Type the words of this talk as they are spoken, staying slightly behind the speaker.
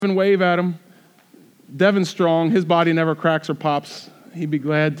And wave at him. Devin's strong. His body never cracks or pops. He'd be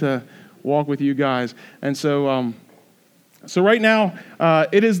glad to walk with you guys. And so right now,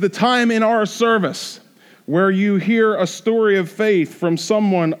 it is the time in our service where you hear a story of faith from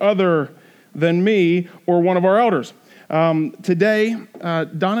someone other than me or one of our elders. Today,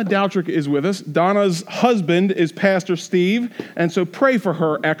 Donna Doutrick is with us. Donna's husband is Pastor Steve, and so pray for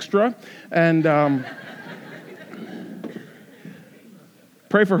her extra. And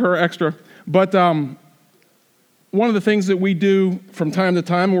pray for her extra. But one of the things that we do from time to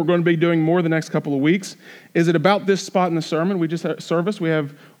time, and we're going to be doing more the next couple of weeks, is at about this spot in the sermon, we just had service, we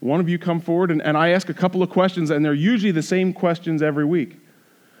have one of you come forward, and I ask a couple of questions, and they're usually the same questions every week.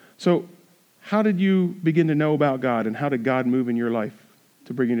 So, how did you begin to know about God, and how did God move in your life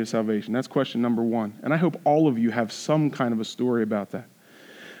to bring you to salvation? That's question number one. And I hope all of you have some kind of a story about that.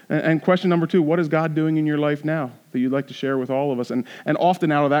 And question number two, what is God doing in your life now that you'd like to share with all of us? And often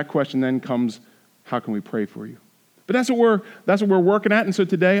out of that question then comes, how can we pray for you? But that's what we're working at. And so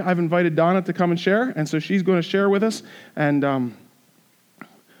today I've invited Donna to come and share. And so she's going to share with us. And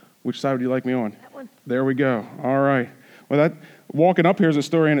which side would you like me on? That one. There we go. All right. Well, that walking up here is a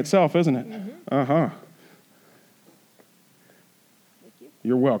story in itself, isn't it? Mm-hmm. Uh-huh. Thank you.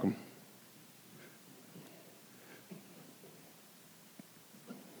 You're welcome.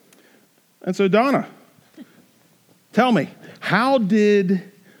 And so, Donna, tell me,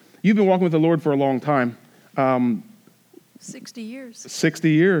 you've been walking with the Lord for a long time. 60 years. 60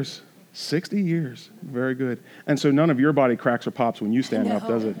 years. 60 years. Very good. And so none of your body cracks or pops when you stand up,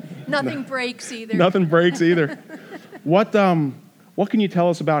 does it? Nothing breaks either. Nothing breaks either. What can you tell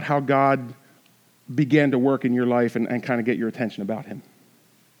us about how God began to work in your life and kind of get your attention about him?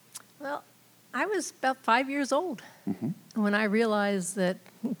 Well, I was about 5 years old when I realized that,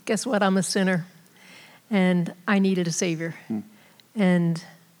 guess what, I'm a sinner, and I needed a Savior. And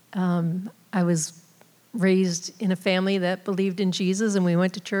I was raised in a family that believed in Jesus, and we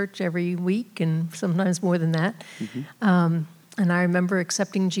went to church every week and sometimes more than that. And I remember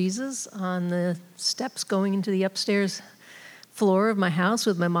accepting Jesus on the steps going into the upstairs floor of my house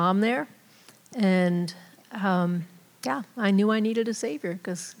with my mom there. And I knew I needed a Savior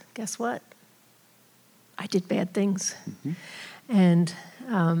because guess what? I did bad things. And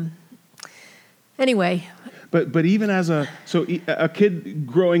anyway. But even as a kid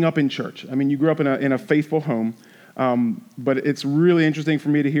growing up in church, I mean, you grew up in a faithful home, but it's really interesting for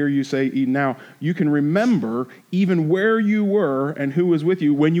me to hear you say now you can remember even where you were and who was with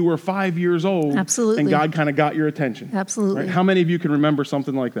you when you were 5 years old. Absolutely. And God kind of got your attention. Absolutely. Right? How many of you can remember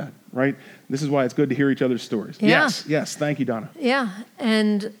something like that, right? This is why it's good to hear each other's stories. Yeah. Yes. Thank you, Donna. Yeah,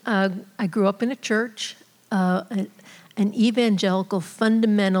 and I grew up in a church, an evangelical,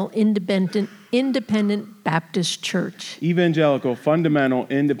 fundamental, independent Baptist church. Evangelical, fundamental,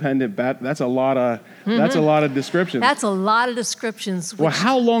 independent Baptist. That's a lot of descriptions. That's a lot of descriptions. Well,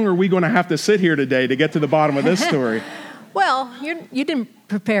 how long are we going to have to sit here today to get to the bottom of this story? Well, you didn't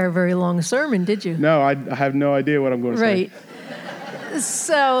prepare a very long sermon, did you? No, I have no idea what I'm going to say. Right.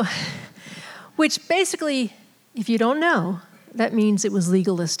 So, which basically, if you don't know, that means it was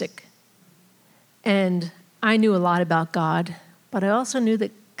legalistic. And I knew a lot about God, but I also knew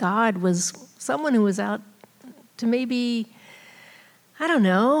that God was someone who was out to maybe, I don't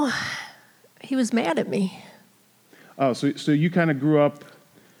know, he was mad at me. Oh, so you kind of grew up,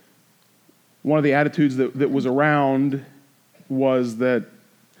 one of the attitudes that was around was that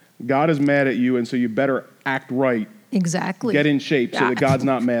God is mad at you, and so you better act right. Exactly. Get in shape so that God's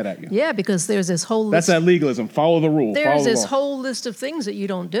not mad at you. Yeah, because there's this whole list. That's that legalism. Follow the rule. There's this whole list of things that you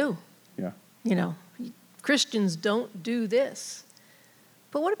don't do. Yeah. You know, Christians don't do this.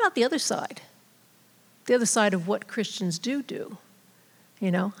 But what about the other side? The other side of what Christians do.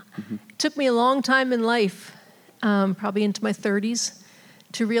 You know? It took me a long time in life, probably into my 30s,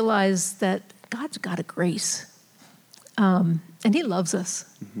 to realize that God's got a grace. And he loves us.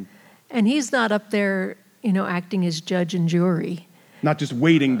 And he's not up there, acting as judge and jury. Not just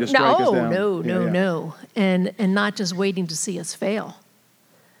waiting to strike us down. No. And not just waiting to see us fail.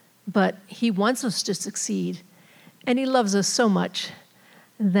 But he wants us to succeed. And he loves us so much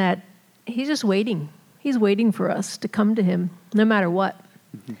that he's just waiting. He's waiting for us to come to him, no matter what.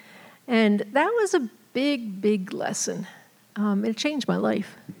 And that was a big, big lesson. It changed my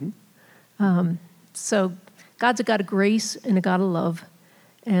life. So God's a God of grace and a God of love.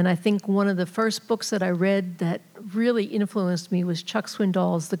 And I think one of the first books that I read that really influenced me was Chuck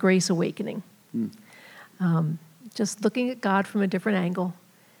Swindoll's The Grace Awakening. Just looking at God from a different angle,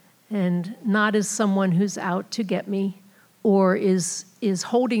 and not as someone who's out to get me or is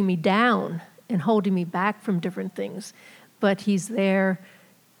holding me down and holding me back from different things, but he's there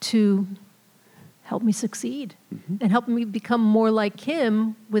to help me succeed and help me become more like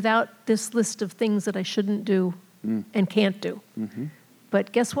him without this list of things that I shouldn't do and can't do.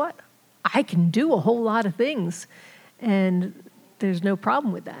 But guess what? I can do a whole lot of things, and there's no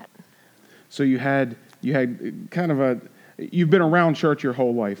problem with that. So you had kind of you've been around church your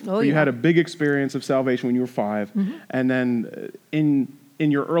whole life. Oh, You yeah. had a big experience of salvation when you were 5, and then in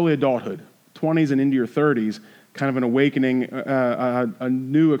your early adulthood, 20s and into your 30s, kind of an awakening, a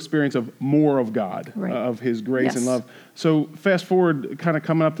new experience of more of God, Right. of His grace Yes. and love. So fast forward, kind of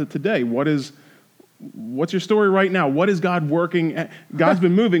coming up to today. What's your story right now? What is God working? God's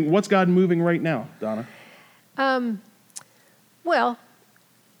been moving. What's God moving right now, Donna? Well,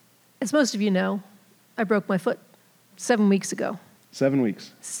 as most of you know, I broke my foot 7 weeks ago. 7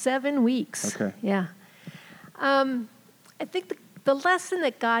 weeks. 7 weeks. Okay. Yeah. I think the lesson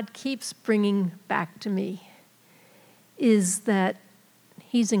that God keeps bringing back to me is that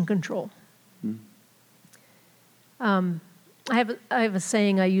He's in control. I have a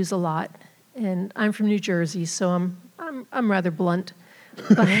saying I use a lot, and I'm from New Jersey, so I'm rather blunt.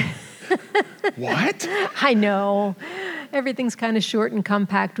 But What? I know everything's kind of short and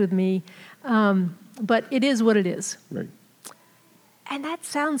compact with me, but it is what it is. Right. And that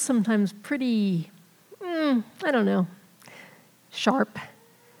sounds sometimes pretty, I don't know, sharp.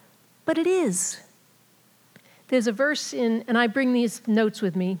 But it is. There's a verse and I bring these notes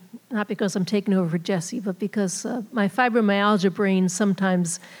with me, not because I'm taking over for Jesse, but because my fibromyalgia brain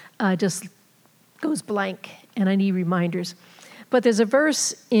sometimes just goes blank, and I need reminders. But there's a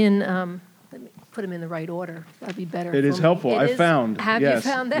verse in, let me put them in the right order. That'd be better. It is for me. helpful. It I is- found. Have Yes,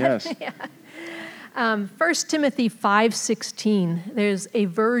 you found that? yes. Yeah. 1 Timothy 5:16, there's a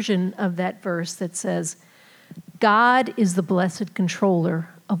version of that verse that says, God is the blessed controller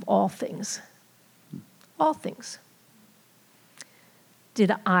of all things. All things.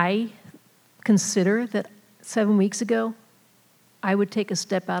 Did I consider that 7 weeks ago I would take a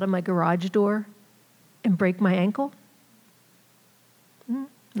step out of my garage door and break my ankle?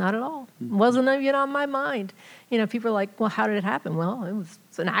 Not at all. It wasn't even on my mind. You know, people are like, well, how did it happen? Well,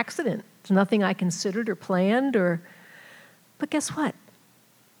 it's an accident. It's nothing I considered or planned but guess what?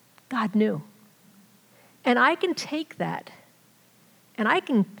 God knew. And I can take that and I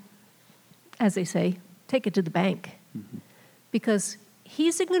can, as they say, take it to the bank. Because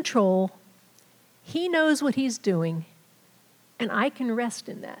He's in control, He knows what He's doing, and I can rest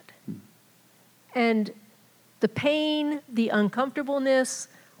in that. And the pain, the uncomfortableness,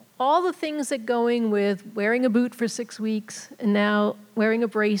 all the things that going with wearing a boot for 6 weeks and now wearing a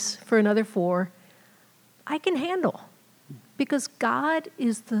brace for another 4, I can handle. Because God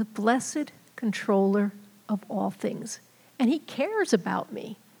is the blessed controller of all things. And He cares about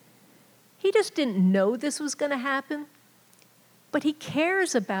me. He just didn't know this was going to happen, but He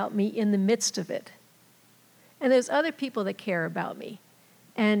cares about me in the midst of it. And there's other people that care about me.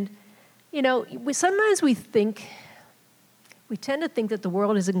 And, you know, sometimes we tend to think that the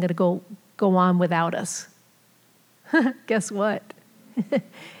world isn't going to go on without us. Guess what?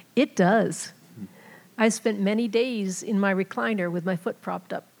 It does. I spent many days in my recliner with my foot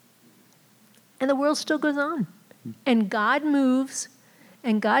propped up. And the world still goes on. And God moves,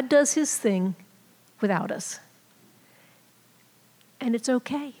 and God does His thing without us. And it's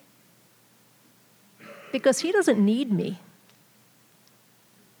okay. Because He doesn't need me.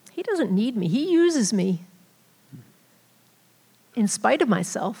 He doesn't need me. He uses me in spite of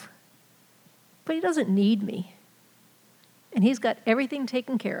myself. But He doesn't need me. And He's got everything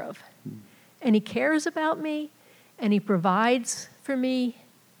taken care of. And He cares about me, and He provides for me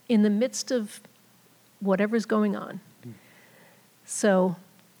in the midst of whatever's going on. So,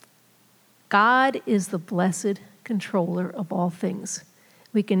 God is the blessed controller of all things.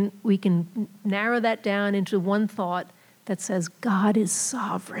 We can narrow that down into one thought that says, God is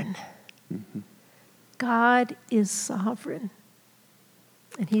sovereign. God is sovereign.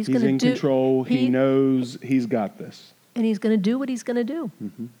 And He's going to do... He's in control. He knows. He's got this. And He's going to do what He's going to do.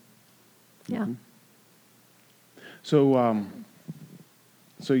 Yeah. So,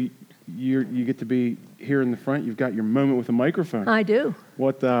 you get to be here in the front. You've got your moment with a microphone. I do.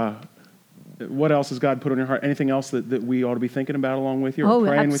 What else has God put on your heart? Anything else that we ought to be thinking about along with you or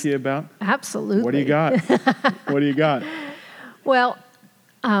praying with you about? Absolutely. What do you got? What do you got? Well,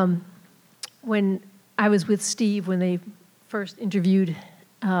 when I was with Steve when they first interviewed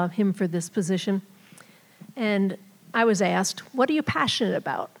him for this position, and I was asked, what are you passionate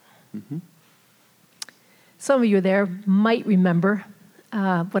about? Some of you there might remember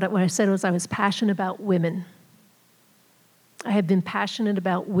what I said was I was passionate about women. I have been passionate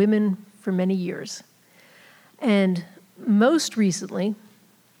about women for many years. And most recently,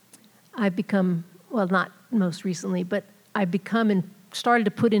 I've become, well, not most recently, but I've become and started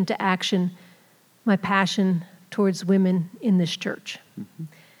to put into action my passion towards women in this church.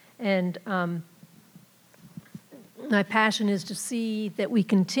 And my passion is to see that we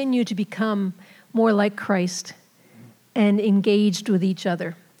continue to become more like Christ and engaged with each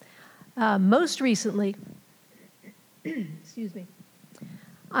other. Most recently, excuse me,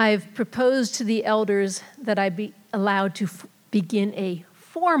 I've proposed to the elders that I be allowed to begin a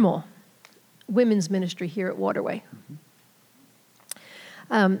formal women's ministry here at Waterway.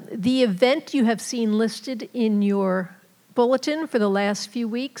 The event you have seen listed in your bulletin for the last few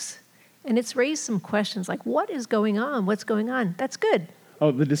weeks, and it's raised some questions like, what is going on? What's going on? That's good.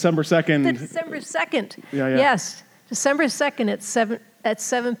 Oh, the December 2nd. The December 2nd. Yeah. Yes, December 2nd at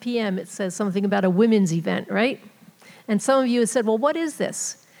 7 p.m. It says something about a women's event, right? And some of you have said, well, what is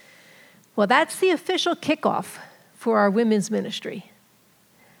this? Well, that's the official kickoff for our women's ministry.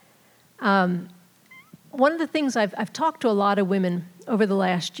 One of the things I've talked to a lot of women over the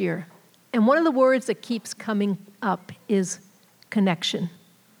last year, and one of the words that keeps coming up is connection.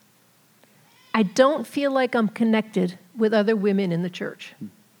 I don't feel like I'm connected with other women in the church.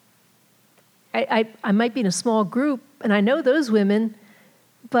 I might be in a small group, and I know those women,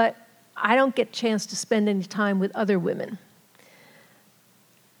 but I don't get a chance to spend any time with other women.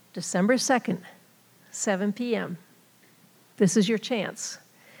 December 2nd, 7 p.m. This is your chance.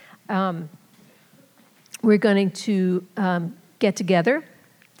 We're going to get together.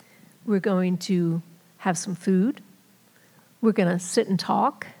 We're going to have some food. We're going to sit and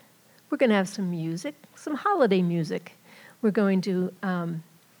talk. We're going to have some music, some holiday music. We're going to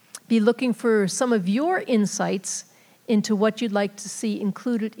be looking for some of your insights into what you'd like to see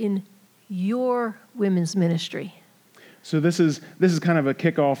included in your women's ministry. So this is kind of a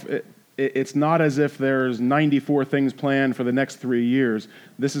kickoff. It's not as if there's 94 things planned for the next 3 years.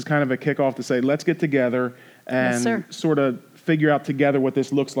 This is kind of a kickoff to say, let's get together and sort of figure out together what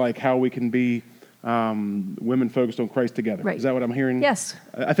this looks like, how we can be women focused on Christ together. Right. Is that what I'm hearing? Yes.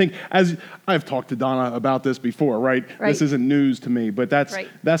 I think, as I've talked to Donna about this before, right? This isn't news to me, but that's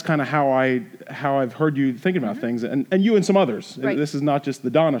kind of how I've heard you thinking about things, and you and some others. Right. This is not just the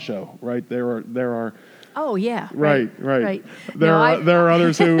Donna show, right? There are. Oh yeah. Right. There are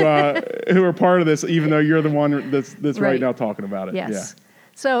others who are part of this, even though you're the one that's right now talking about it. Yes. Yeah.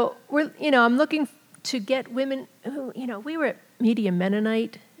 So I'm looking to get women who, we were at Medium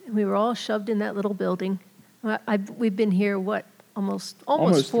Mennonite, and we were all shoved in that little building. We've been here almost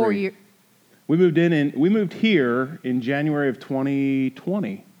 4 years. We moved here in January of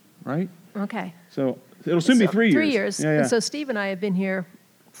 2020, right? Okay. So it'll soon be 3 years. 3 years. Yeah. And so Steve and I have been here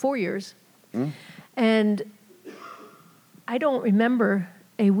 4 years. Mm. And I don't remember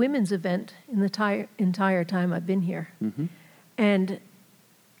a women's event in the entire time I've been here. Mm-hmm. And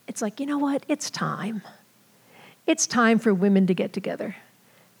it's like, you know what? It's time. It's time for women to get together.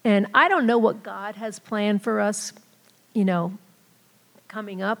 And I don't know what God has planned for us,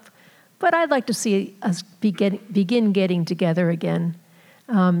 coming up, but I'd like to see us begin getting together again,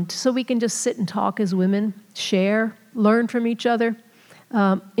 so we can just sit and talk as women, share, learn from each other,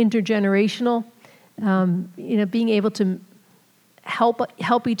 intergenerational, being able to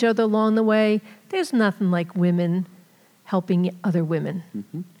help each other along the way. There's nothing like women helping other women.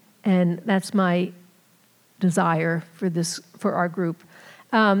 Mm-hmm. And that's my desire for our group.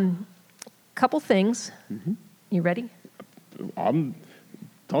 Couple things. Mm-hmm. You ready?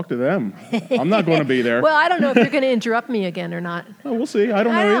 Talk to them. I'm not going to be there. Well, I don't know if you're going to interrupt me again or not. Oh, we'll see. I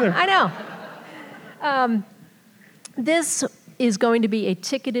don't know either. I know. This is going to be a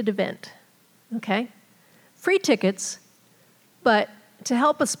ticketed event, okay? Free tickets, but to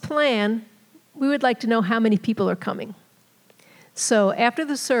help us plan, we would like to know how many people are coming. So after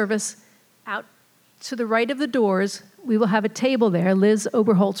the service, out to the right of the doors, we will have a table there. Liz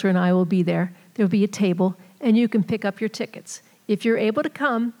Oberholzer and I will be there. There will be a table, and you can pick up your tickets. If you're able to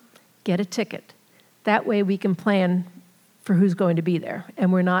come, get a ticket. That way we can plan for who's going to be there,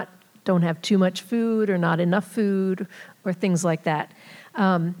 and don't have too much food or not enough food or things like that.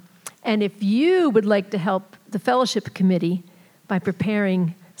 And if you would like to help the fellowship committee by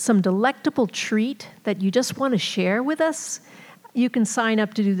preparing some delectable treat that you just want to share with us, you can sign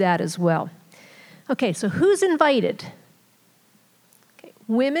up to do that as well. Okay, so who's invited? Okay,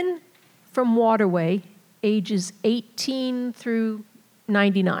 women from Waterway, ages 18 through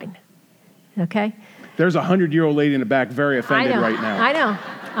 99, okay? There's a 100-year-old lady in the back very offended right now.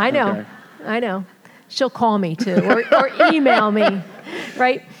 I know. She'll call me too, or email me,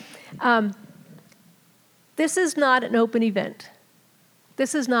 right? This is not an open event.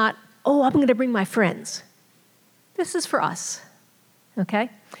 This is not, I'm going to bring my friends. This is for us, okay?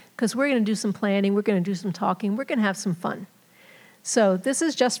 because we're going to do some planning, we're going to do some talking, we're going to have some fun. So this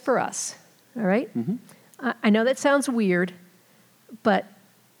is just for us, all right? I know that sounds weird, but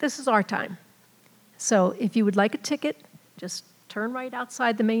this is our time. So if you would like a ticket, just turn right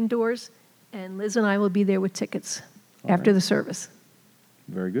outside the main doors, and Liz and I will be there with tickets after the service.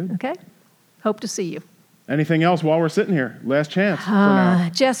 Very good. Okay? Hope to see you. Anything else while we're sitting here? Last chance for now.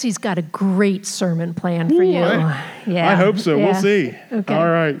 Jesse's got a great sermon plan for you. Yeah. I hope so. Yeah. We'll see. Okay. All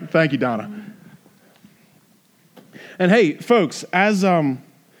right. Thank you, Donna. And hey, folks, as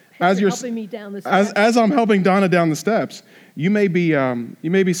you're helping me down the steps. as I'm helping Donna down the steps, you may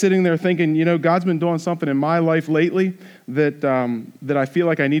be sitting there thinking, God's been doing something in my life lately that I feel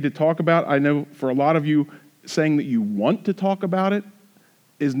like I need to talk about. I know for a lot of you, saying that you want to talk about it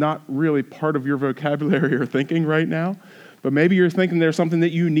is not really part of your vocabulary or thinking right now. But maybe you're thinking there's something that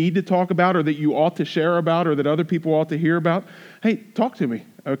you need to talk about or that you ought to share about or that other people ought to hear about. Hey, talk to me,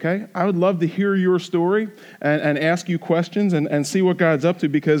 okay? I would love to hear your story and ask you questions and see what God's up to,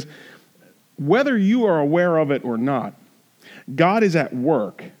 because whether you are aware of it or not, God is at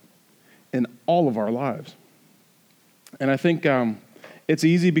work in all of our lives. And I think it's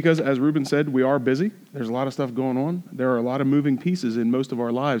easy because, as Ruben said, we are busy. There's a lot of stuff going on. There are a lot of moving pieces in most of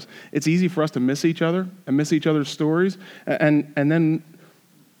our lives. It's easy for us to miss each other and miss each other's stories, and then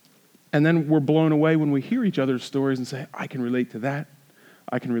we're blown away when we hear each other's stories and say, I can relate to that,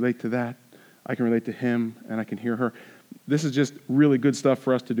 I can relate to that, I can relate to him, and I can hear her. This is just really good stuff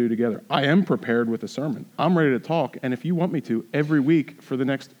for us to do together. I am prepared with a sermon. I'm ready to talk, and if you want me to, every week for the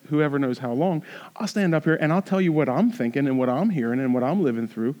next whoever knows how long, I'll stand up here and I'll tell you what I'm thinking and what I'm hearing and what I'm living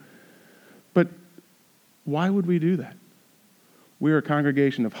through. But why would we do that? We're a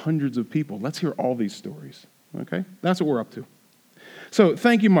congregation of hundreds of people. Let's hear all these stories, okay? That's what we're up to. So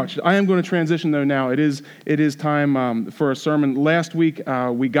thank you much. I am going to transition, though, now. It is time for a sermon. Last week,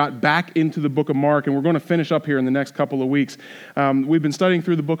 we got back into the book of Mark, and we're going to finish up here in the next couple of weeks. We've been studying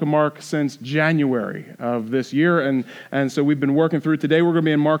through the book of Mark since January of this year, and so we've been working through. Today, we're going to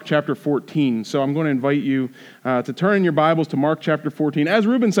be in Mark chapter 14. So I'm going to invite you to turn in your Bibles to Mark chapter 14. As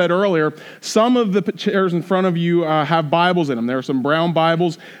Ruben said earlier, some of the chairs in front of you have Bibles in them. There are some brown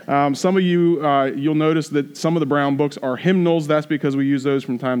Bibles. Some of you, you'll notice that some of the brown books are hymnals. That's because we use those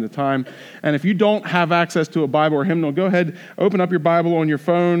from time to time. And if you don't have access to a Bible or hymnal, go ahead, open up your Bible on your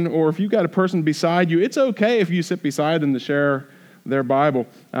phone, or if you've got a person beside you, it's okay if you sit beside them to share their Bible.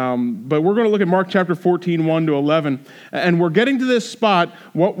 But we're going to look at Mark chapter 14, 1 to 11. And we're getting to this spot.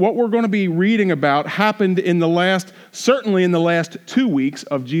 What we're going to be reading about happened certainly in the last 2 weeks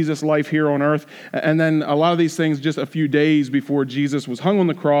of Jesus' life here on earth. And then a lot of these things just a few days before Jesus was hung on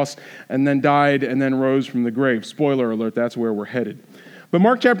the cross and then died and then rose from the grave. Spoiler alert, that's where we're headed. But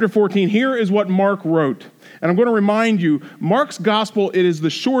Mark chapter 14, here is what Mark wrote. And I'm going to remind you, Mark's gospel, it is the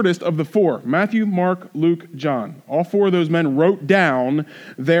shortest of the four. Matthew, Mark, Luke, John. All four of those men wrote down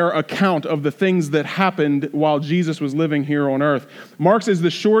their account of the things that happened while Jesus was living here on earth. Mark's is the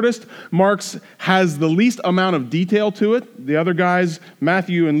shortest. Mark's has the least amount of detail to it. The other guys,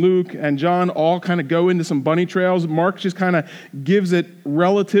 Matthew and Luke and John, all kind of go into some bunny trails. Mark just kind of gives it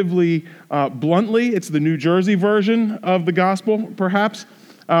relatively bluntly. It's the New Jersey version of the gospel, perhaps.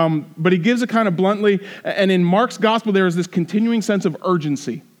 But he gives it kind of bluntly. And in Mark's gospel, there is this continuing sense of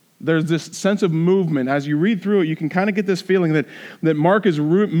urgency. There's this sense of movement. As you read through it, you can kind of get this feeling that Mark is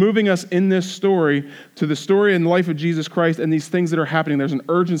moving us in this story to the story and life of Jesus Christ and these things that are happening. There's an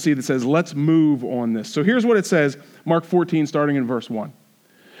urgency that says, let's move on this. So here's what it says, Mark 14, starting in verse 1.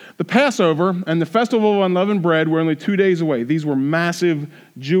 The Passover and the Festival of Unleavened Bread were only 2 days away. These were massive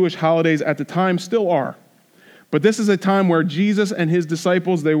Jewish holidays at the time, still are. But this is a time where Jesus and his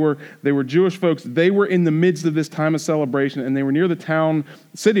disciples, they were Jewish folks, they were in the midst of this time of celebration, and they were near the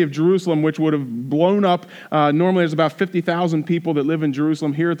city of Jerusalem, which would have blown up. Normally there's about 50,000 people that live in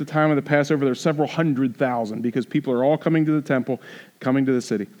Jerusalem. Here at the time of the Passover, there's several 100,000 because people are all coming to the temple, coming to the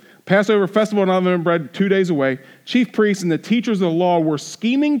city. Passover, Festival of Unleavened Bread, 2 days away. Chief priests and the teachers of the law were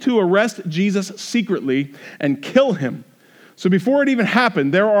scheming to arrest Jesus secretly and kill him. So before it even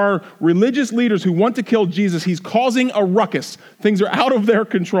happened, there are religious leaders who want to kill Jesus. He's causing a ruckus. Things are out of their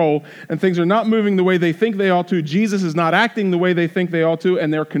control, and things are not moving the way they think they ought to. Jesus is not acting the way they think they ought to,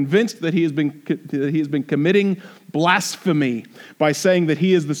 and they're convinced that he has been committing blasphemy by saying that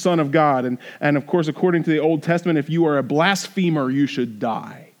he is the Son of God. And of course, according to the Old Testament, if you are a blasphemer, you should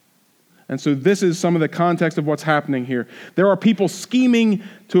die. And so this is some of the context of what's happening here. There are people scheming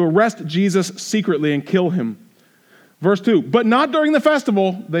to arrest Jesus secretly and kill him. Verse 2, but not during the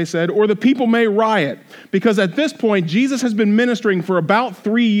festival, they said, or the people may riot. Because at this point, Jesus has been ministering for about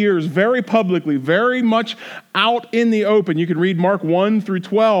 3 years, very publicly, very much out in the open. You can read Mark 1 through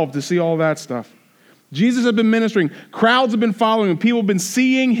 12 to see all that stuff. Jesus has been ministering. Crowds have been following him. People have been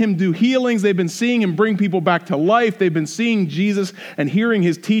seeing him do healings. They've been seeing him bring people back to life. They've been seeing Jesus and hearing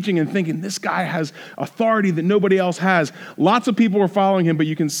his teaching and thinking, this guy has authority that nobody else has. Lots of people are following him, but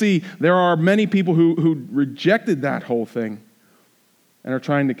you can see there are many people who rejected that whole thing and are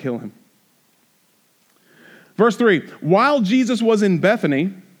trying to kill him. Verse 3, while Jesus was in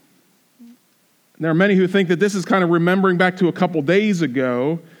Bethany, there are many who think that this is kind of remembering back to a couple days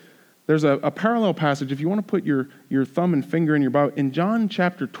ago. There's a parallel passage, if you want to put your thumb and finger in your Bible, in John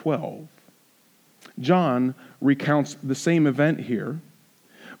chapter 12, John recounts the same event here,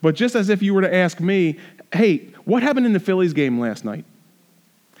 but just as if you were to ask me, hey, what happened in the Phillies game last night?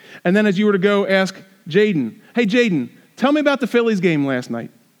 And then as you were to go ask Jaden, hey, Jaden, tell me about the Phillies game last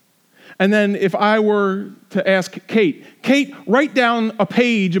night. And then if I were to ask Kate, write down a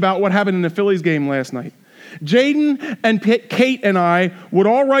page about what happened in the Phillies game last night. Jaden and Kate and I would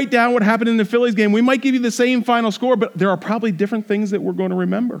all write down what happened in the Phillies game. We might give you the same final score, but there are probably different things that we're going to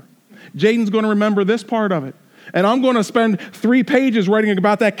remember. Jaden's going to remember this part of it. And I'm going to spend 3 pages writing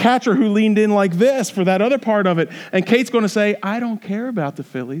about that catcher who leaned in like this for that other part of it. And Kate's going to say, I don't care about the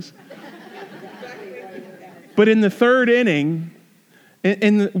Phillies. But in the third inning,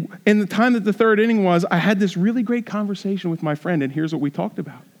 in the time that the third inning was, I had this really great conversation with my friend, and here's what we talked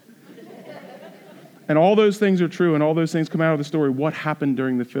about. And all those things are true, and all those things come out of the story. What happened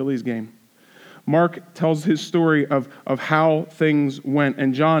during the Phillies game? Mark tells his story of how things went,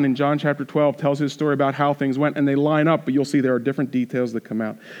 and John, in John chapter 12, tells his story about how things went, and they line up, but you'll see there are different details that come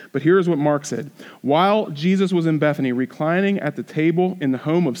out. But here's what Mark said. While Jesus was in Bethany, reclining at the table in the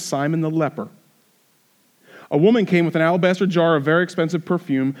home of Simon the leper, a woman came with an alabaster jar of very expensive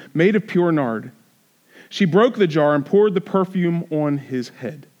perfume made of pure nard. She broke the jar and poured the perfume on his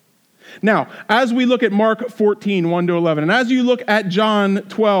head. Now, as we look at Mark 14, 1-11, and as you look at John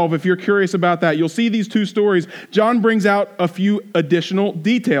 12, if you're curious about that, you'll see these two stories. John brings out a few additional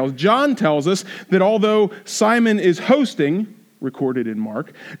details. John tells us that although Simon is hosting, recorded in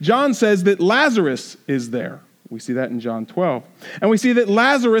Mark, John says that Lazarus is there. We see that in John 12. And we see that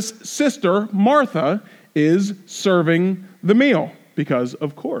Lazarus' sister, Martha, is serving the meal because,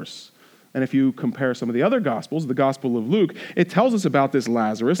 of course. And if you compare some of the other Gospels, the Gospel of Luke, it tells us about this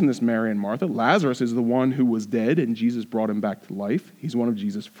Lazarus and this Mary and Martha. Lazarus is the one who was dead, and Jesus brought him back to life. He's one of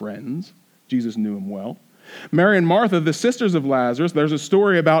Jesus' friends. Jesus knew him well. Mary and Martha, the sisters of Lazarus, there's a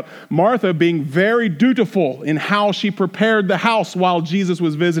story about Martha being very dutiful in how she prepared the house while Jesus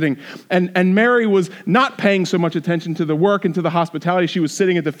was visiting. And Mary was not paying so much attention to the work and to the hospitality. She was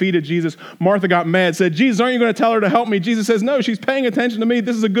sitting at the feet of Jesus. Martha got mad, said, Jesus, aren't you going to tell her to help me? Jesus says, no, she's paying attention to me.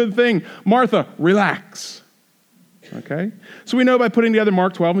 This is a good thing. Martha, relax. Okay? So we know by putting together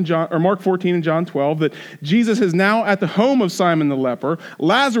Mark 14 and John 12 that Jesus is now at the home of Simon the leper.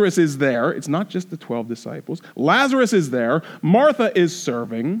 Lazarus is there. It's not just the 12 disciples. Lazarus is there. Martha is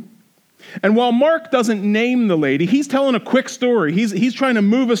serving. And while Mark doesn't name the lady, he's telling a quick story. He's trying to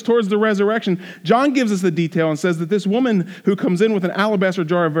move us towards the resurrection. John gives us the detail and says that this woman who comes in with an alabaster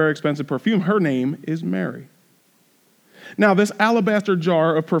jar of very expensive perfume, her name is Mary. Now, this alabaster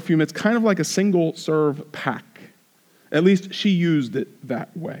jar of perfume, it's kind of like a single serve pack. At least she used it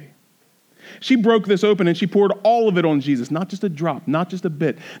that way. She broke this open and she poured all of it on Jesus, not just a drop, not just a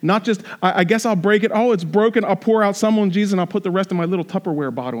bit, not just, I guess I'll break it. Oh, it's broken. I'll pour out some on Jesus and I'll put the rest in my little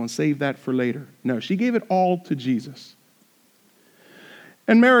Tupperware bottle and save that for later. No, she gave it all to Jesus.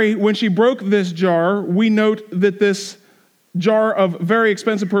 And Mary, when she broke this jar, we note that this jar of very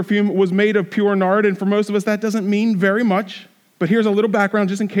expensive perfume was made of pure nard, and for most of us that doesn't mean very much. But here's a little background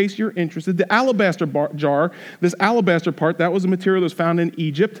just in case you're interested. The alabaster jar, this alabaster part, that was a material that was found in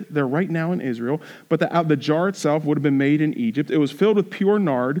Egypt. They're right now in Israel. But the jar itself would have been made in Egypt. It was filled with pure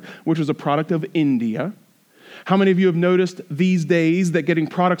nard, which was a product of India. How many of you have noticed these days that getting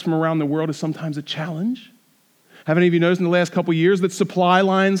products from around the world is sometimes a challenge? Have any of you noticed in the last couple of years that supply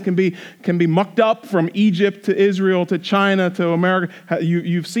lines can be mucked up from Egypt to Israel to China to America?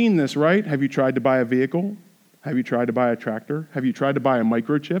 You've seen this, right? Have you tried to buy a vehicle? Have you tried to buy a tractor? Have you tried to buy a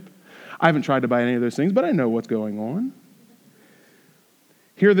microchip? I haven't tried to buy any of those things, but I know what's going on.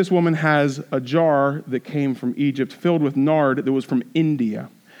 Here this woman has a jar that came from Egypt filled with nard that was from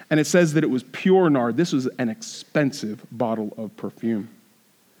India. And it says that it was pure nard. This was an expensive bottle of perfume.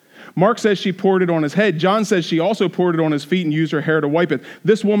 Mark says she poured it on his head. John says she also poured it on his feet and used her hair to wipe it.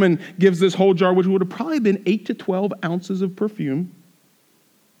 This woman gives this whole jar, which would have probably been 8 to 12 ounces of perfume.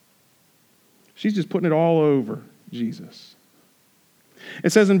 She's just putting it all over Jesus.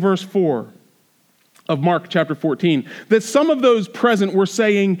 It says in verse 4 of Mark chapter 14 that some of those present were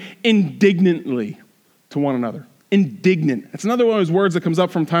saying indignantly to one another. Indignant. It's another one of those words that comes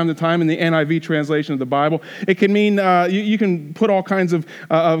up from time to time in the NIV translation of the Bible. It can mean, you can put all kinds of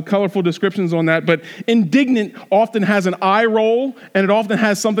colorful descriptions on that, but indignant often has an eye roll, and it often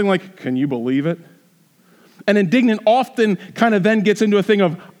has something like, can you believe it? And indignant often kind of then gets into a thing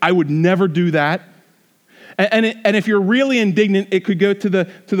of, I would never do that. And if you're really indignant, it could go to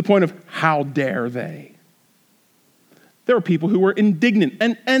the point of, how dare they? There were people who were indignant,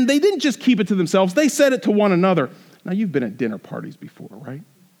 and they didn't just keep it to themselves. They said it to one another. Now, you've been at dinner parties before, right?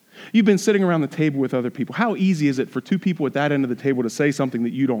 You've been sitting around the table with other people. How easy is it for two people at that end of the table to say something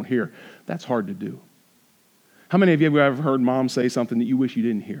that you don't hear? That's hard to do. How many of you have ever heard mom say something that you wish you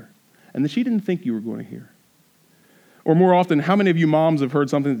didn't hear, and that she didn't think you were going to hear? Or more often, how many of you moms have heard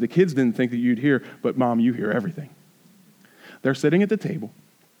something that the kids didn't think that you'd hear, but mom, you hear everything? They're sitting at the table.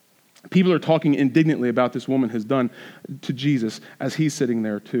 People are talking indignantly about this woman has done to Jesus as he's sitting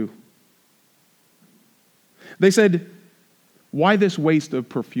there too. They said, why this waste of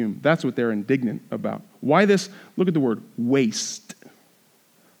perfume? That's what they're indignant about. Why this, look at the word, waste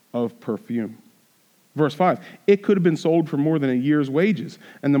of perfume. Verse 5, it could have been sold for more than a year's wages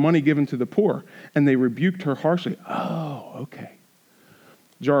and the money given to the poor. And they rebuked her harshly. Oh, okay.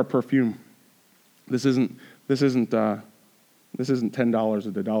 Jar of perfume. This isn't $10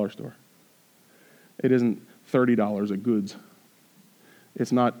 at the dollar store. It isn't $30 at Goods.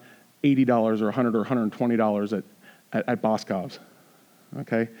 It's not $80 or $100 or $120 at Boscov's.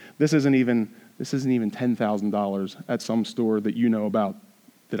 Okay? This isn't even $10,000 at some store that you know about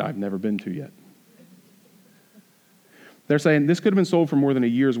that I've never been to yet. They're saying this could have been sold for more than a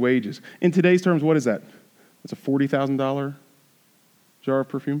year's wages. In today's terms, what is that? It's a $40,000 jar of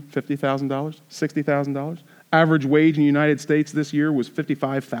perfume, $50,000, $60,000. Average wage in the United States this year was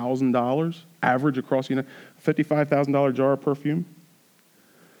 $55,000. Average across the United States, $55,000 jar of perfume.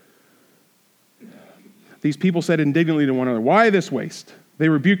 These people said indignantly to one another, why this waste? They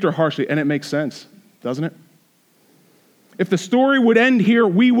rebuked her harshly, and it makes sense, doesn't it? If the story would end here,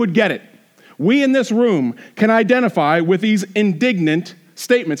 we would get it. We in this room can identify with these indignant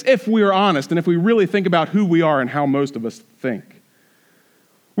statements if we are honest and if we really think about who we are and how most of us think.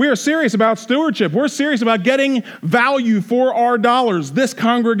 We are serious about stewardship. We're serious about getting value for our dollars, this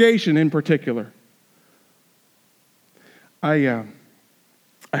congregation in particular. I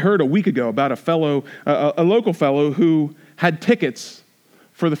heard a week ago about a local fellow who had tickets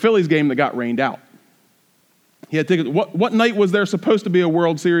for the Phillies game that got rained out. He had tickets. What night was there supposed to be a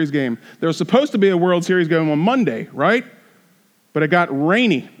World Series game? There was supposed to be a World Series game on Monday, right? But it got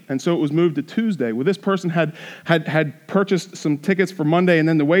rainy, and so it was moved to Tuesday. Well, this person had purchased some tickets for Monday, and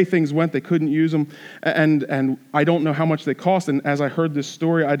then the way things went, they couldn't use them, and I don't know how much they cost. And as I heard this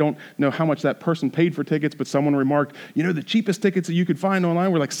story, I don't know how much that person paid for tickets, but someone remarked, the cheapest tickets that you could find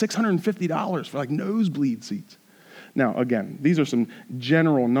online were like $650 for like nosebleed seats. Now, again, these are some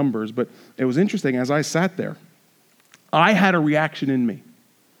general numbers, but it was interesting as I sat there. I had a reaction in me,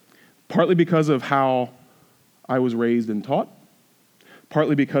 partly because of how I was raised and taught,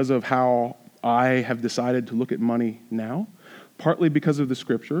 partly because of how I have decided to look at money now, partly because of the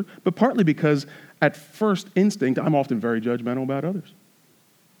scripture, but partly because at first instinct, I'm often very judgmental about others.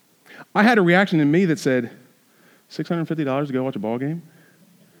 I had a reaction in me that said, $650 to go watch a ball game?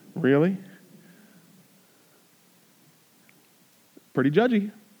 Really? Pretty judgy.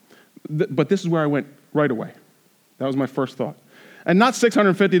 But this is where I went right away. That was my first thought. And not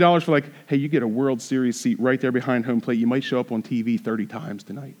 $650 for like, hey, you get a World Series seat right there behind home plate. You might show up on TV 30 times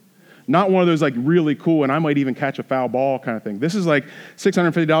tonight. Not one of those like really cool, and I might even catch a foul ball kind of thing. This is like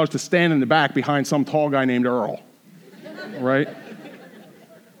 $650 to stand in the back behind some tall guy named Earl, right?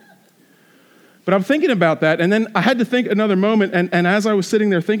 But I'm thinking about that, and then I had to think another moment, and as I was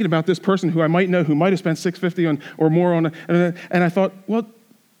sitting there thinking about this person who I might know who might have spent $650 or more on, and I thought, well,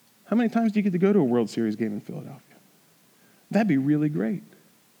 how many times do you get to go to a World Series game in Philadelphia? That'd be really great.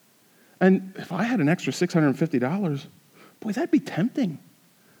 And if I had an extra $650, boy, that'd be tempting.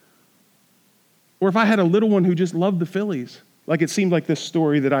 Or if I had a little one who just loved the Phillies, like it seemed like this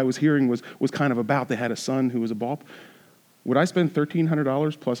story that I was hearing was kind of about, they had a son who was a ball. Would I spend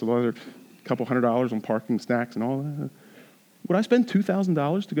 $1,300 plus another couple $100 on parking, snacks, and all that? Would I spend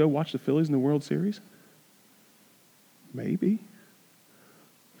 $2,000 to go watch the Phillies in the World Series? Maybe.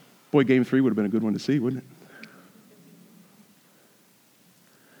 Boy, Game 3 would have been a good one to see, wouldn't it?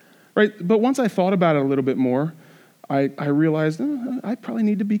 Right, but once I thought about it a little bit more, I realized I probably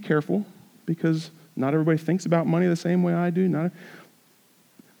need to be careful because not everybody thinks about money the same way I do.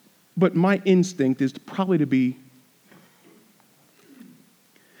 But my instinct is probably to be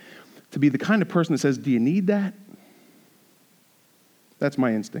be the kind of person that says, do you need that? That's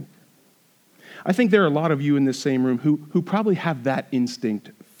my instinct. I think there are a lot of you in this same room who probably have that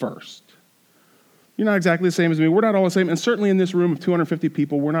instinct first. You're not exactly the same as me. We're not all the same. And certainly in this room of 250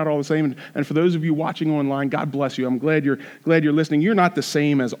 people, we're not all the same. And for those of you watching online, God bless you. I'm glad you're listening. You're not the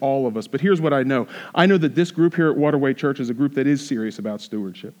same as all of us. But here's what I know. I know that this group here at Waterway Church is a group that is serious about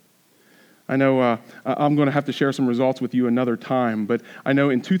stewardship. I know I'm going to have to share some results with you another time, but I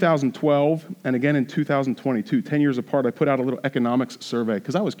know in 2012 and again in 2022, 10 years apart, I put out a little economics survey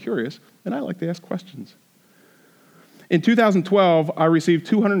because I was curious and I like to ask questions. In 2012, I received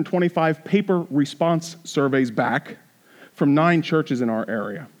 225 paper response surveys back from 9 churches in our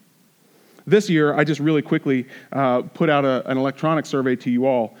area. This year, I just really quickly put out an electronic survey to you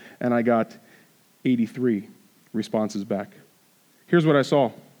all, and I got 83 responses back. Here's what I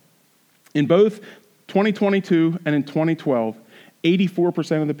saw. In both 2022 and in 2012,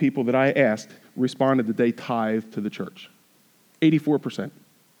 84% of the people that I asked responded that they tithe to the church. 84%.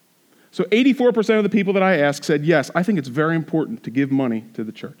 So 84% of the people that I asked said, yes, I think it's very important to give money to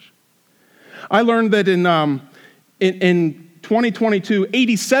the church. I learned that in 2022,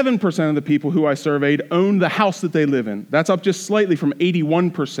 87% of the people who I surveyed owned the house that they live in. That's up just slightly from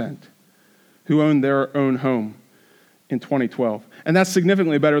 81% who owned their own home in 2012. And that's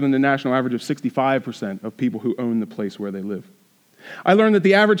significantly better than the national average of 65% of people who own the place where they live. I learned that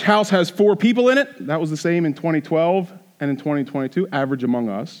the average house has 4 people in it. That was the same in 2012 and in 2022, average among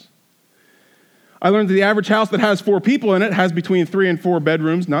us. I learned that the average house that has 4 people in it has between 3 and 4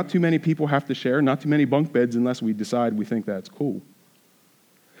 bedrooms. Not too many people have to share, not too many bunk beds unless we decide we think that's cool.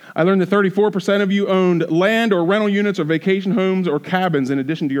 I learned that 34% of you owned land or rental units or vacation homes or cabins in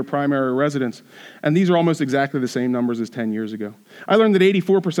addition to your primary residence. And these are almost exactly the same numbers as 10 years ago. I learned that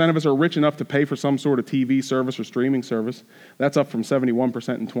 84% of us are rich enough to pay for some sort of TV service or streaming service. That's up from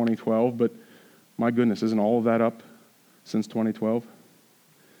 71% in 2012, but my goodness, isn't all of that up since 2012?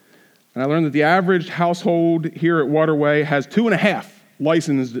 And I learned that the average household here at Waterway has 2.5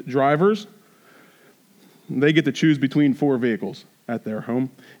 licensed drivers. They get to choose between 4 vehicles at their home.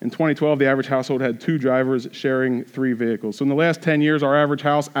 In 2012, the average household had 2 drivers sharing 3 vehicles. So in the last 10 years, our average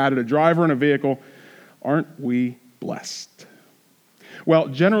house added a driver and a vehicle. Aren't we blessed? Well,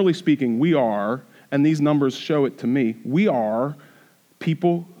 generally speaking, we are, and these numbers show it to me, we are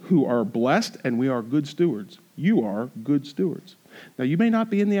people who are blessed and we are good stewards. You are good stewards. Now, you may not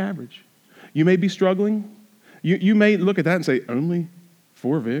be in the average. You may be struggling. You may look at that and say, only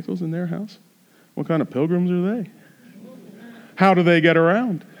 4 vehicles in their house? What kind of pilgrims are they? How do they get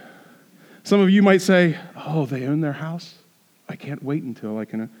around? Some of you might say, oh, they own their house? I can't wait until I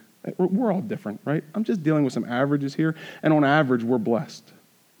can. We're all different, right? I'm just dealing with some averages here, and on average, we're blessed.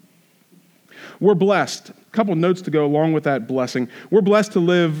 We're blessed. A couple notes to go along with that blessing. We're blessed to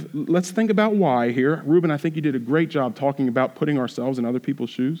live. Let's think about why here. Ruben, I think you did a great job talking about putting ourselves in other people's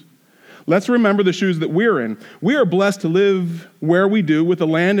shoes. Let's remember the shoes that we're in. We are blessed to live where we do with the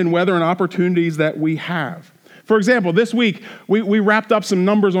land and weather and opportunities that we have. For example, this week, we wrapped up some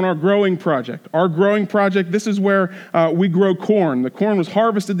numbers on our growing project. Our growing project, this is where we grow corn. The corn was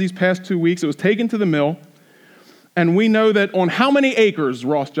harvested these past 2 weeks. It was taken to the mill. And we know that on how many acres,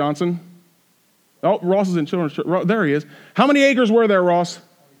 Ross Johnson? Oh, Ross is in children's church. There he is. How many acres were there, Ross?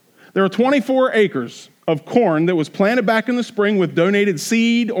 There were 24 acres of corn that was planted back in the spring with donated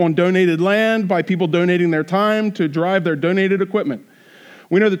seed on donated land by people donating their time to drive their donated equipment.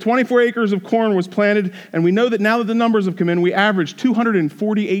 We know that 24 acres of corn was planted, and we know that now that the numbers have come in, we average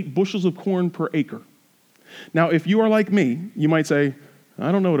 248 bushels of corn per acre. Now, if you are like me, you might say,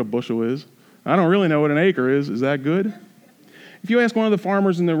 I don't know what a bushel is. I don't really know what an acre is. Is that good? If you ask one of the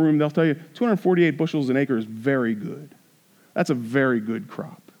farmers in the room, they'll tell you 248 bushels an acre is very good. That's a very good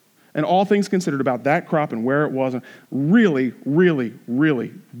crop. And all things considered about that crop and where it was, a really, really,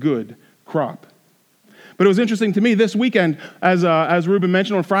 really good crop. But it was interesting to me this weekend, as Ruben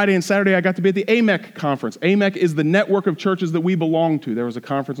mentioned, on Friday and Saturday, I got to be at the AMEC conference. AMEC is the network of churches that we belong to. There was a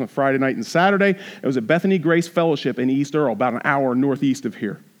conference on Friday night and Saturday. It was at Bethany Grace Fellowship in East Earl, about an hour northeast of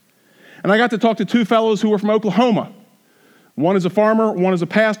here. And I got to talk to 2 fellows who were from Oklahoma. One is a farmer, one is a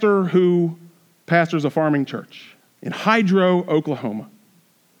pastor who pastors a farming church in Hydro, Oklahoma.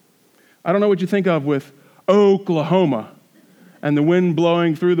 I don't know what you think of with Oklahoma and the wind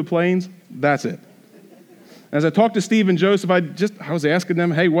blowing through the plains. That's it. As I talked to Steve and Joseph, I was asking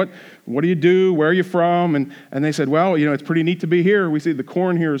them, hey, what do you do? Where are you from? And they said, well, it's pretty neat to be here. We see the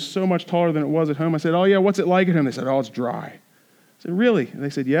corn here is so much taller than it was at home. I said, oh, yeah, what's it like at home? They said, oh, it's dry. I said, really? And they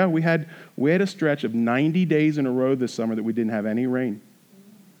said, yeah, we had a stretch of 90 days in a row this summer that we didn't have any rain.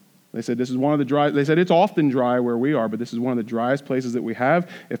 They said they said it's often dry where we are, but this is one of the driest places that we have.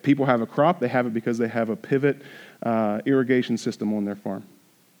 If people have a crop, they have it because they have a pivot irrigation system on their farm.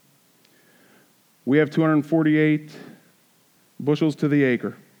 We have 248 bushels to the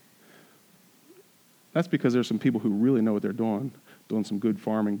acre. That's because there's some people who really know what they're doing some good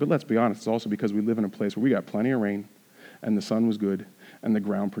farming. But let's be honest, it's also because we live in a place where we got plenty of rain, and the sun was good, and the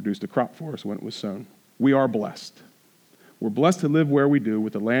ground produced a crop for us when it was sown. We are blessed. We're blessed to live where we do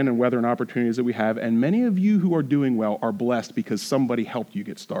with the land and weather and opportunities that we have, and many of you who are doing well are blessed because somebody helped you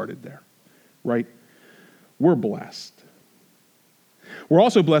get started there, right? We're blessed. We're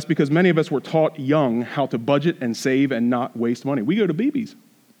also blessed because many of us were taught young how to budget and save and not waste money. We go to BB's,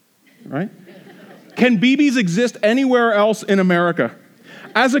 right? Can BB's exist anywhere else in America?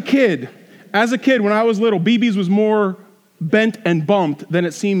 As a kid, when I was little, BB's was more bent and bumped than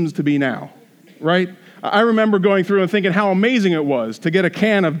it seems to be now, right? I remember going through and thinking how amazing it was to get a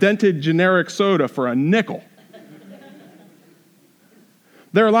can of dented generic soda for a nickel.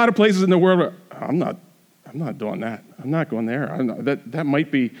 There are a lot of places in the world where I'm not doing that. I'm not going there.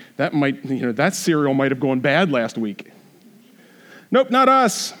 That cereal might have gone bad last week. Nope, not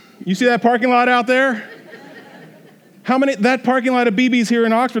us. You see that parking lot out there? That parking lot of BB's here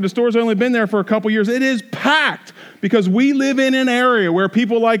in Oxford, the store's only been there for a couple years. It is packed because we live in an area where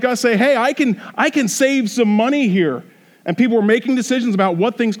people like us say, hey, I can save some money here. And people are making decisions about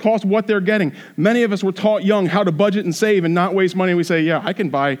what things cost, what they're getting. Many of us were taught young how to budget and save and not waste money. We say, yeah, I can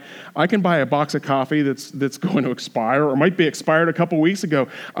buy a box of coffee that's going to expire or might be expired a couple weeks ago.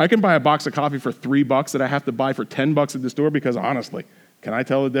 I can buy a box of coffee for $3 that I have to buy for $10 at the store because honestly, can I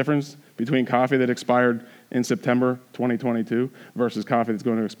tell the difference between coffee that expired in September 2022 versus coffee that's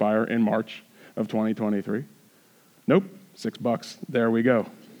going to expire in March of 2023? Nope, $6. There we go.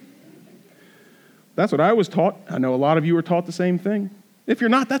 That's what I was taught. I know a lot of you were taught the same thing. If you're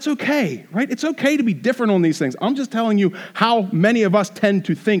not, that's okay, right? It's okay to be different on these things. I'm just telling you how many of us tend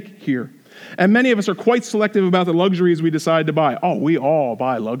to think here. And many of us are quite selective about the luxuries we decide to buy. Oh, we all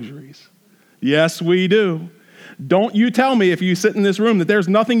buy luxuries. Yes, we do. Don't you tell me if you sit in this room that there's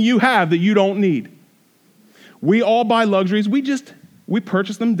nothing you have that you don't need. We all buy luxuries. We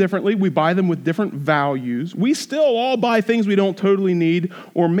purchase them differently. We buy them with different values. We still all buy things we don't totally need,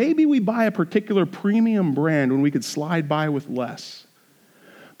 or maybe we buy a particular premium brand when we could slide by with less.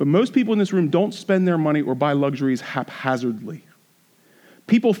 But most people in this room don't spend their money or buy luxuries haphazardly.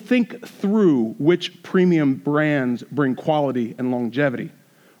 People think through which premium brands bring quality and longevity,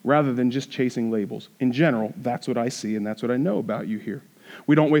 rather than just chasing labels. In general, that's what I see and that's what I know about you here.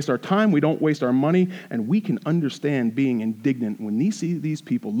 We don't waste our time, we don't waste our money, and we can understand being indignant when we see these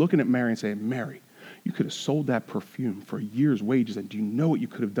people looking at Mary and saying, Mary, you could have sold that perfume for a year's wages, and do you know what you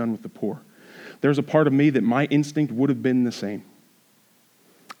could have done with the poor? There's a part of me that my instinct would have been the same.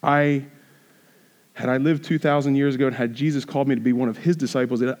 Had I lived 2,000 years ago and had Jesus called me to be one of his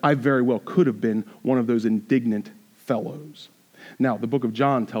disciples, I very well could have been one of those indignant fellows. Now, the book of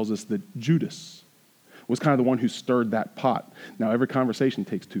John tells us that Judas was kind of the one who stirred that pot. Now, every conversation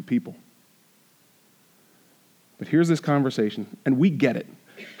takes two people. But here's this conversation, and we get it.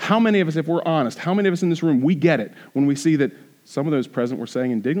 How many of us, if we're honest, how many of us in this room, we get it when we see that some of those present were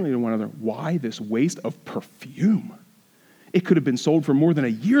saying indignantly to one another, why this waste of perfume? It could have been sold for more than a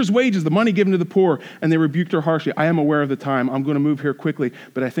year's wages, the money given to the poor, and they rebuked her harshly. I am aware of the time. I'm going to move here quickly,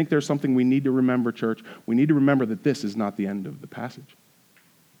 but I think there's something we need to remember, church. We need to remember that this is not the end of the passage.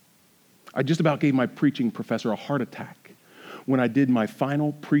 I just about gave my preaching professor a heart attack. When I did my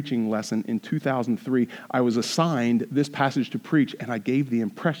final preaching lesson in 2003, I was assigned this passage to preach, and I gave the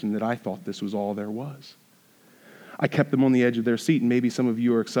impression that I thought this was all there was. I kept them on the edge of their seat, and maybe some of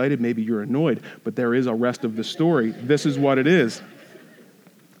you are excited, maybe you're annoyed, but there is a rest of the story. This is what it is.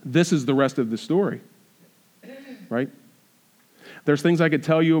 This is the rest of the story, right? There's things I could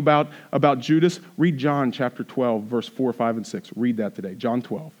tell you about Judas. Read John chapter 12, verse 4, 5, and 6. Read that today. John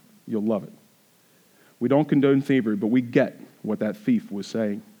 12. You'll love it. We don't condone thievery, but we get what that thief was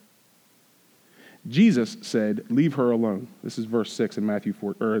saying. Jesus said, leave her alone. This is verse 6 in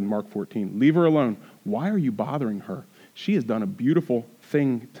Mark 14. Leave her alone. Why are you bothering her? She has done a beautiful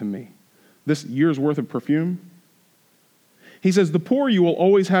thing to me. This year's worth of perfume. He says, the poor you will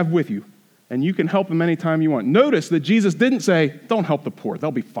always have with you, and you can help them anytime you want. Notice that Jesus didn't say, don't help the poor.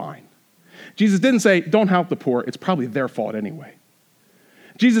 They'll be fine. Jesus didn't say, don't help the poor. It's probably their fault anyway.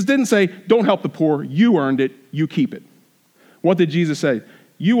 Jesus didn't say, don't help the poor. You earned it. You keep it. What did Jesus say?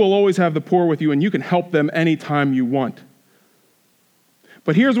 You will always have the poor with you, and you can help them anytime you want.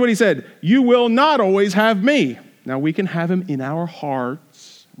 But here's what he said. You will not always have me. Now, we can have him in our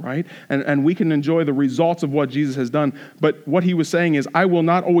hearts, right? And we can enjoy the results of what Jesus has done. But what he was saying is, I will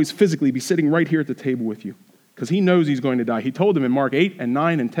not always physically be sitting right here at the table with you, because he knows he's going to die. He told them in Mark 8 and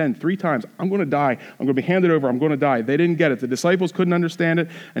 9 and 10, 3 times, I'm going to die. I'm going to be handed over. I'm going to die. They didn't get it. The disciples couldn't understand it.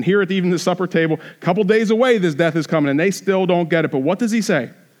 And here at even the supper table, a couple days away, this death is coming, and they still don't get it. But what does he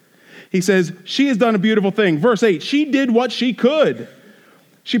say? He says, she has done a beautiful thing. Verse 8, she did what she could.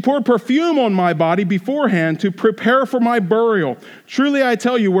 She poured perfume on my body beforehand to prepare for my burial. Truly, I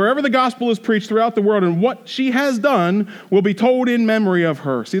tell you, wherever the gospel is preached throughout the world, and what she has done will be told in memory of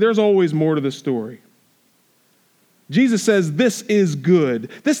her. See, there's always more to the story. Jesus says, this is good.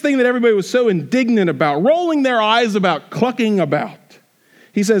 This thing that everybody was so indignant about, rolling their eyes about, clucking about.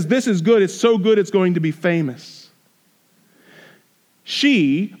 He says, this is good. It's so good it's going to be famous.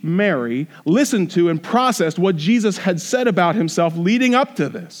 She, Mary, listened to and processed what Jesus had said about himself leading up to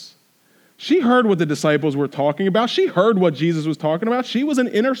this. She heard what the disciples were talking about. She heard what Jesus was talking about. She was an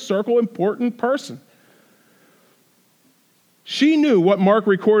inner circle important person. She knew what Mark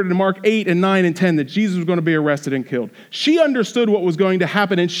recorded in Mark 8 and 9 and 10, that Jesus was going to be arrested and killed. She understood what was going to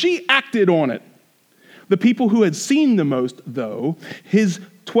happen, and she acted on it. The people who had seen the most, though, his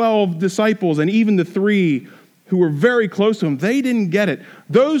 12 disciples and even the 3 who were very close to him, they didn't get it.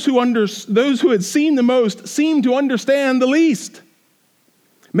 Those who had seen the most seemed to understand the least.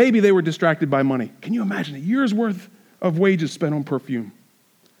 Maybe they were distracted by money. Can you imagine a year's worth of wages spent on perfume?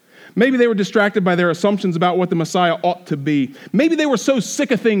 Maybe they were distracted by their assumptions about what the Messiah ought to be. Maybe they were so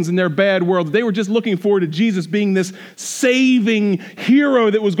sick of things in their bad world that they were just looking forward to Jesus being this saving hero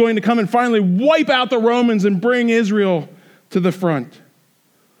that was going to come and finally wipe out the Romans and bring Israel to the front.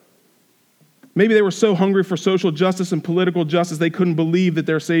 Maybe they were so hungry for social justice and political justice they couldn't believe that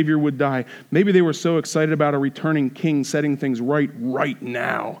their Savior would die. Maybe they were so excited about a returning king setting things right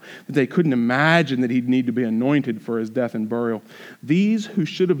now that they couldn't imagine that he'd need to be anointed for his death and burial. These who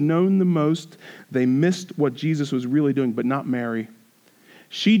should have known the most, they missed what Jesus was really doing, but not Mary.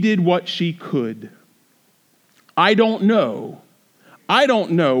 She did what she could. I don't know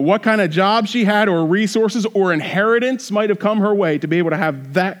what kind of job she had or resources or inheritance might have come her way to be able to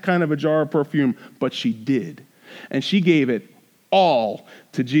have that kind of a jar of perfume, but she did. And she gave it all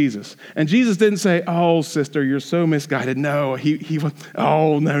to Jesus. And Jesus didn't say, oh, sister, you're so misguided. No,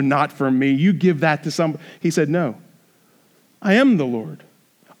 oh, no, not for me. You give that to somebody. He said, no, I am the Lord.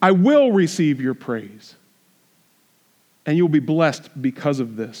 I will receive your praise. And you'll be blessed because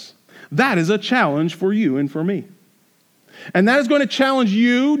of this. That is a challenge for you and for me. And that is going to challenge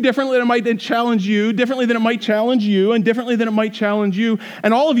you differently than it might challenge you, differently than it might challenge you, and differently than it might challenge you.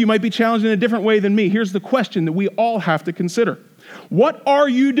 And all of you might be challenged in a different way than me. Here's the question that we all have to consider. What are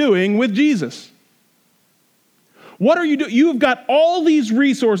you doing with Jesus? What are you doing? You've got all these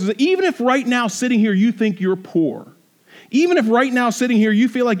resources. Even if right now sitting here you think you're poor, even if right now sitting here you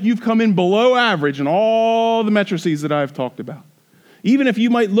feel like you've come in below average in all the matrices that I've talked about, even if you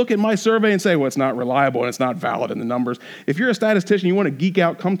might look at my survey and say, well, it's not reliable and it's not valid in the numbers. If you're a statistician, you want to geek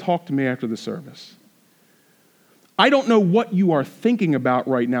out, come talk to me after the service. I don't know what you are thinking about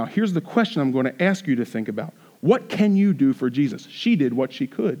right now. Here's the question I'm going to ask you to think about. What can you do for Jesus? She did what she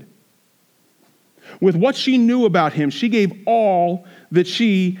could. With what she knew about him, she gave all that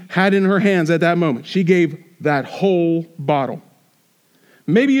she had in her hands at that moment. She gave that whole bottle.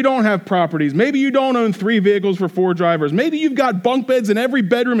 Maybe you don't have properties. Maybe you don't own 3 vehicles for 4 drivers. Maybe you've got bunk beds in every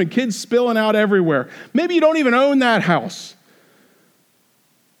bedroom and kids spilling out everywhere. Maybe you don't even own that house.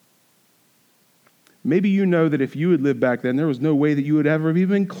 Maybe you know that if you had lived back then, there was no way that you would ever have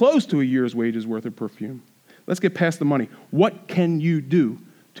even been close to a year's wages worth of perfume. Let's get past the money. What can you do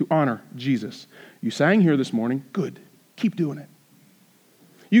to honor Jesus? You sang here this morning. Good. Keep doing it.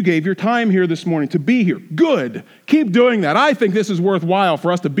 You gave your time here this morning to be here. Good. Keep doing that. I think this is worthwhile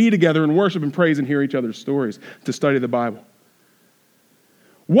for us to be together and worship and praise and hear each other's stories, to study the Bible.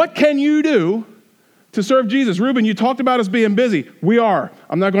 What can you do to serve Jesus? Reuben, you talked about us being busy. We are.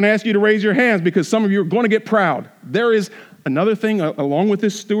 I'm not going to ask you to raise your hands because some of you are going to get proud. There is another thing along with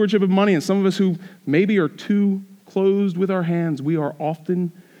this stewardship of money, and some of us who maybe are too closed with our hands, we are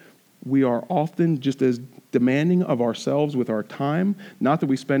often just as demanding of ourselves with our time, not that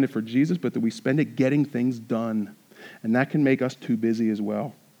we spend it for Jesus, but that we spend it getting things done. And that can make us too busy as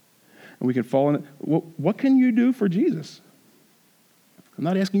well. And we can fall in it. What can you do for Jesus? I'm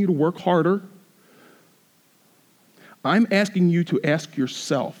not asking you to work harder. I'm asking you to ask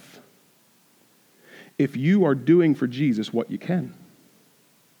yourself if you are doing for Jesus what you can.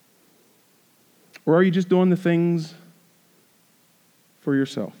 Or are you just doing the things for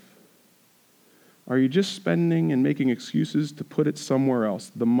yourself? Are you just spending and making excuses to put it somewhere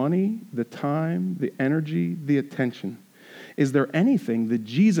else? The money, the time, the energy, the attention. Is there anything that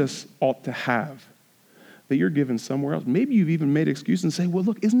Jesus ought to have that you're given somewhere else? Maybe you've even made excuses and say, well,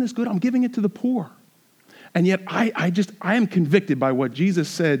 look, isn't this good? I'm giving it to the poor. And yet I am convicted by what Jesus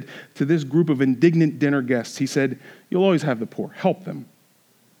said to this group of indignant dinner guests. He said, you'll always have the poor. Help them.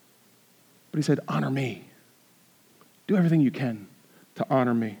 But he said, honor me. Do everything you can to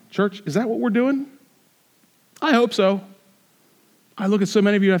honor me. Church, is that what we're doing? I hope so. I look at so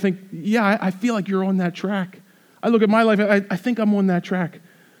many of you and I think, yeah, I feel like you're on that track. I look at my life, I think I'm on that track.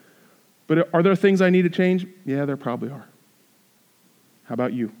 But are there things I need to change? Yeah, there probably are. How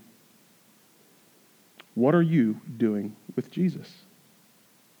about you? What are you doing with Jesus?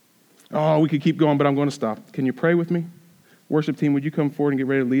 Oh, we could keep going, but I'm going to stop. Can you pray with me? Worship team, would you come forward and get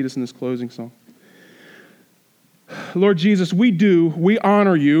ready to lead us in this closing song? Lord Jesus, we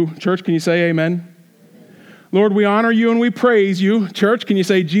honor you. Church, can you say amen? Lord, we honor you and we praise you. Church, can you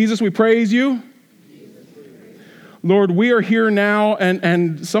say, Jesus, we praise you? Lord, we are here now,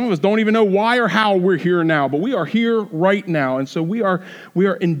 and some of us don't even know why or how we're here now, but we are here right now. And so we are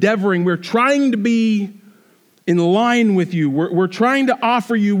endeavoring, we're trying to be in line with you. We're trying to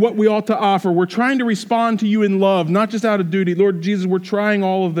offer you what we ought to offer. We're trying to respond to you in love, not just out of duty. Lord Jesus, we're trying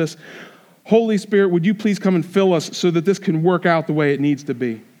all of this. Holy Spirit, would you please come and fill us so that this can work out the way it needs to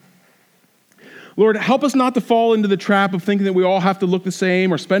be? Lord, help us not to fall into the trap of thinking that we all have to look the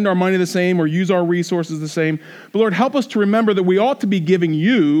same or spend our money the same or use our resources the same. But Lord, help us to remember that we ought to be giving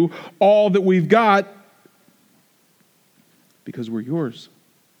you all that we've got because we're yours.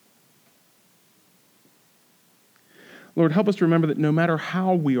 Lord, help us to remember that no matter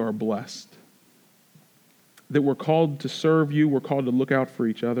how we are blessed, that we're called to serve you, we're called to look out for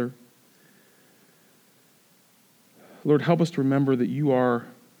each other. Lord, help us to remember that you are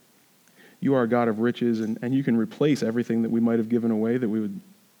a God of riches, and you can replace everything that we might have given away that we would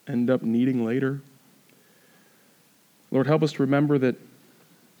end up needing later. Lord, help us to remember that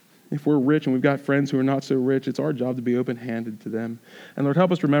if we're rich and we've got friends who are not so rich, it's our job to be open-handed to them. And Lord,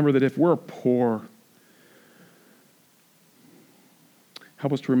 help us remember that if we're poor,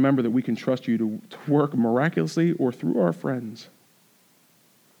 help us to remember that we can trust you to work miraculously or through our friends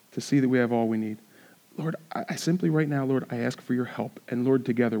to see that we have all we need. Lord, I simply right now, Lord, I ask for your help. And Lord,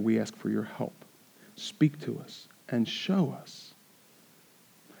 together we ask for your help. Speak to us and show us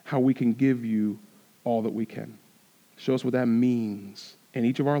how we can give you all that we can. Show us what that means in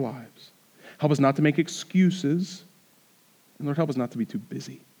each of our lives. Help us not to make excuses. And Lord, help us not to be too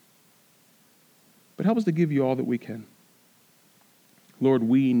busy. But help us to give you all that we can. Lord,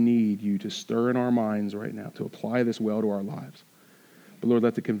 we need you to stir in our minds right now to apply this well to our lives. But Lord,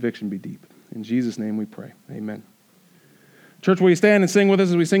 let the conviction be deep. In Jesus' name we pray. Amen. Church, will you stand and sing with us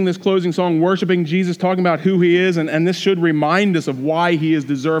as we sing this closing song, worshiping Jesus, talking about who he is, and this should remind us of why he is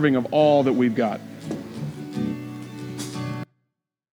deserving of all that we've got.